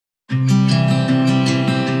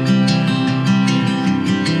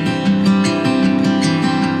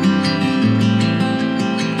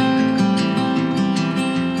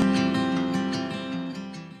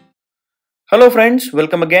Hello friends,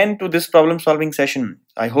 welcome again to this problem solving session.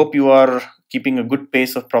 I hope you are keeping a good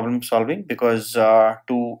pace of problem solving because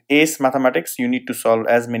to ace mathematics you need to solve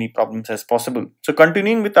as many problems as possible. So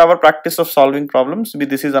continuing with our practice of solving problems,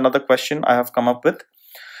 this is another question I have come up with.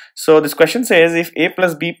 So this question says if a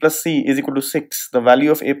plus b plus c is equal to 6, the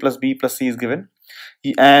value of a plus b plus c is given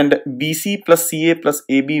and bc plus ca plus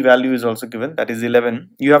ab value is also given, that is 11.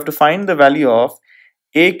 You have to find the value of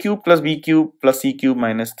a cube plus b cube plus c cube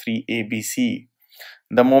minus 3abc.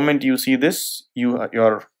 The moment you see this,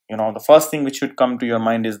 the first thing which should come to your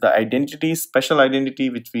mind is the identity, special identity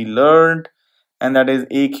which we learned, and that is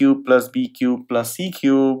a cube plus b cube plus c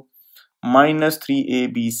cube minus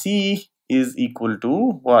 3abc is equal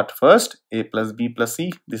to what? First, a plus b plus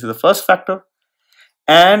c. This is the first factor,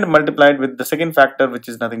 and multiplied with the second factor, which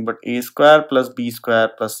is nothing but a square plus b square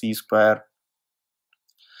plus c square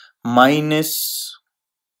minus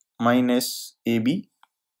AB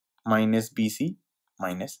minus BC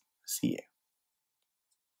minus CA.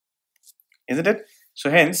 Isn't it?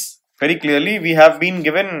 So hence, very clearly we have been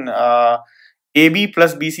given AB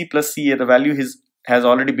plus BC plus CA. The value has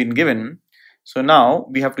already been given. So now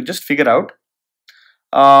we have to just figure out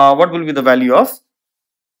what will be the value of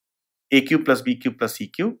A cube plus B cube plus C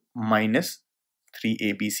cube minus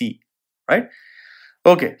 3ABC, right?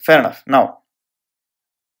 Okay, fair enough. Now,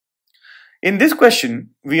 in this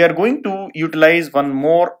question, we are going to utilize one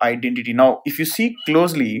more identity. Now, if you see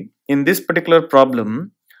closely in this particular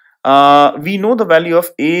problem, we know the value of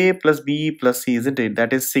a plus b plus c, isn't it?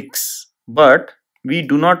 That is 6. But we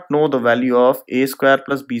do not know the value of a square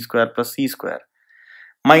plus b square plus c square.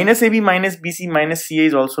 Minus ab minus bc minus ca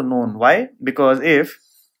is also known. Why? Because if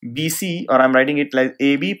bc, or I'm writing it like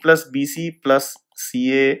ab plus bc plus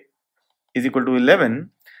ca is equal to 11,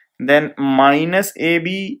 then minus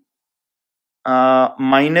ab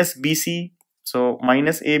minus BC, so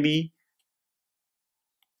minus AB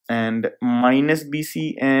and minus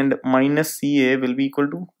BC and minus CA will be equal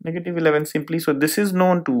to negative 11 simply. So this is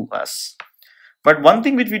known to us. But one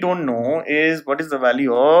thing which we don't know is what is the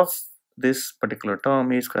value of this particular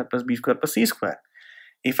term, a square plus b square plus c square.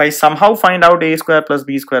 If I somehow find out a square plus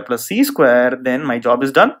b square plus c square, then my job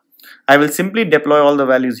is done. I will simply deploy all the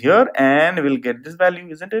values here and we'll get this value,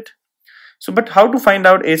 isn't it? So, but how to find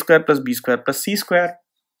out a square plus b square plus c square?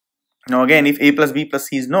 Now again, if a plus b plus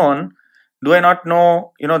c is known, do I not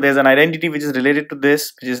know, there's an identity which is related to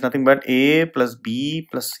this, which is nothing but a plus b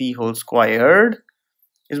plus c whole squared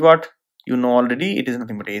is what? You know already, it is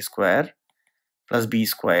nothing but a square plus b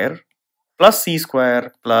square plus c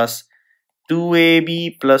square plus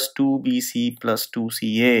 2ab plus 2bc plus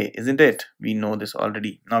 2ca, isn't it? We know this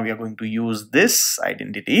already. Now we are going to use this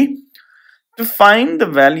identity to find the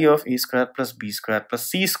value of a square plus b square plus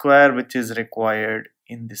c square, which is required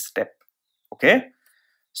in this step. Okay,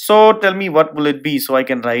 so tell me what will it be? So I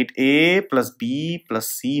can write a plus b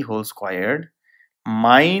plus c whole squared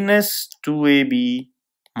minus 2ab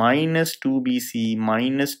minus 2bc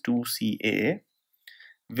minus 2ca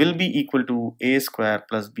will be equal to a square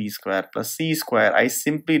plus b square plus c square. I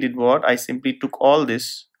simply did what? I simply took all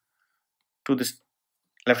this to this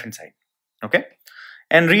left hand side. Okay,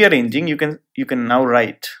 and rearranging, you can now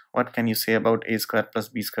write, what can you say about a square plus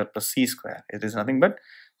b square plus c square? It is nothing but,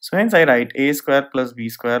 so hence I write a square plus b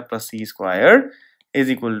square plus c square is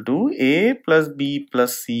equal to a plus b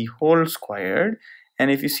plus c whole squared.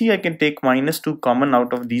 And if you see, I can take minus 2 common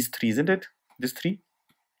out of these three, isn't it? This 3.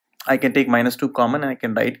 I can take minus 2 common and I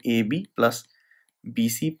can write ab plus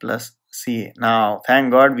bc plus ca. Now,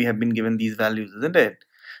 thank God we have been given these values, isn't it?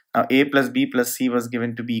 Now, a plus b plus c was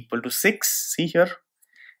given to be equal to 6. See here.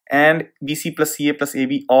 And BC plus CA plus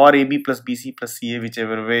AB, or AB plus BC plus CA,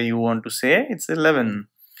 whichever way you want to say, it's 11.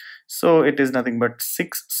 So it is nothing but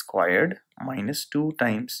 6 squared minus 2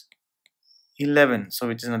 times 11. So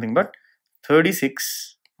which is nothing but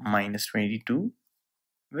 36 minus 22,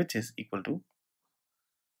 which is equal to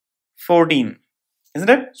 14. Isn't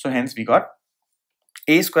it? So hence we got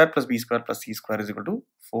a square plus b square plus c square is equal to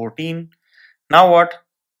 14. Now what?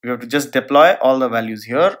 We have to just deploy all the values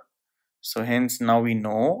here. So hence now we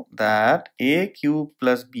know that a cube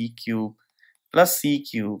plus b cube plus c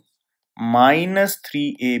cube minus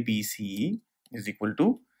 3abc is equal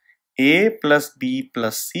to a plus b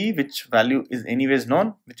plus c, which value is anyways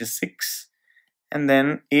known, which is 6. And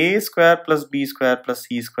then a square plus b square plus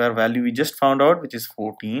c square value we just found out, which is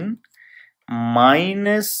 14,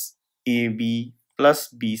 minus ab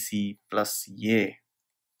plus bc plus ca.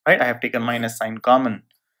 Right? I have taken minus sign common.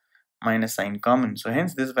 So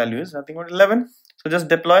hence this value is nothing but 11. So just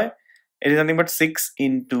deploy. It is nothing but 6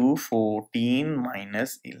 into 14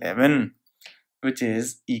 minus 11, which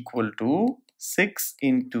is equal to 6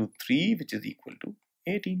 into 3, which is equal to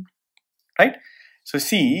 18, right? So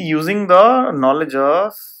see, using the knowledge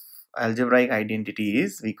of algebraic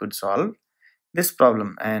identities, we could solve this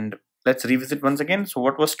problem. And let's revisit once again. So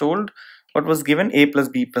what was told, what was given? A plus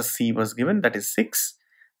B plus C was given, that is 6.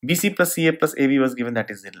 BC plus CA plus AB was given,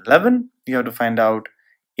 that is 11. You have to find out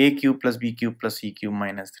AQ plus BQ plus CQ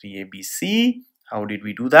minus 3ABC. How did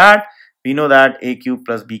we do that? We know that AQ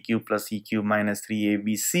plus BQ plus CQ minus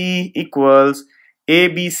 3ABC equals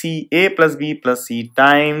ABC, A plus B plus C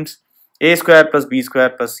times A square plus B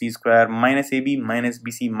square plus C square minus AB minus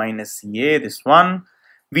BC minus CA. This one,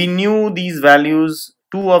 we knew these values.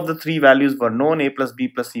 2 of the 3 values were known. A plus B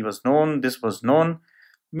plus C was known. This was known,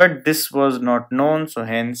 but this was not known. So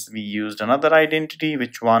hence we used another identity.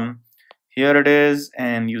 Which one? Here it is.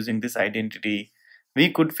 And using this identity, we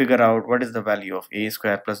could figure out what is the value of A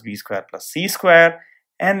square plus B square plus C square.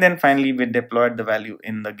 And then finally we deployed the value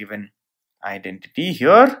in the given identity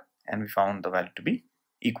here, and we found the value to be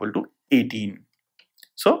equal to 18.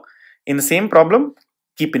 So in the same problem,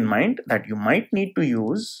 keep in mind that you might need to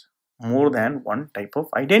use more than one type of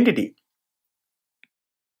identity.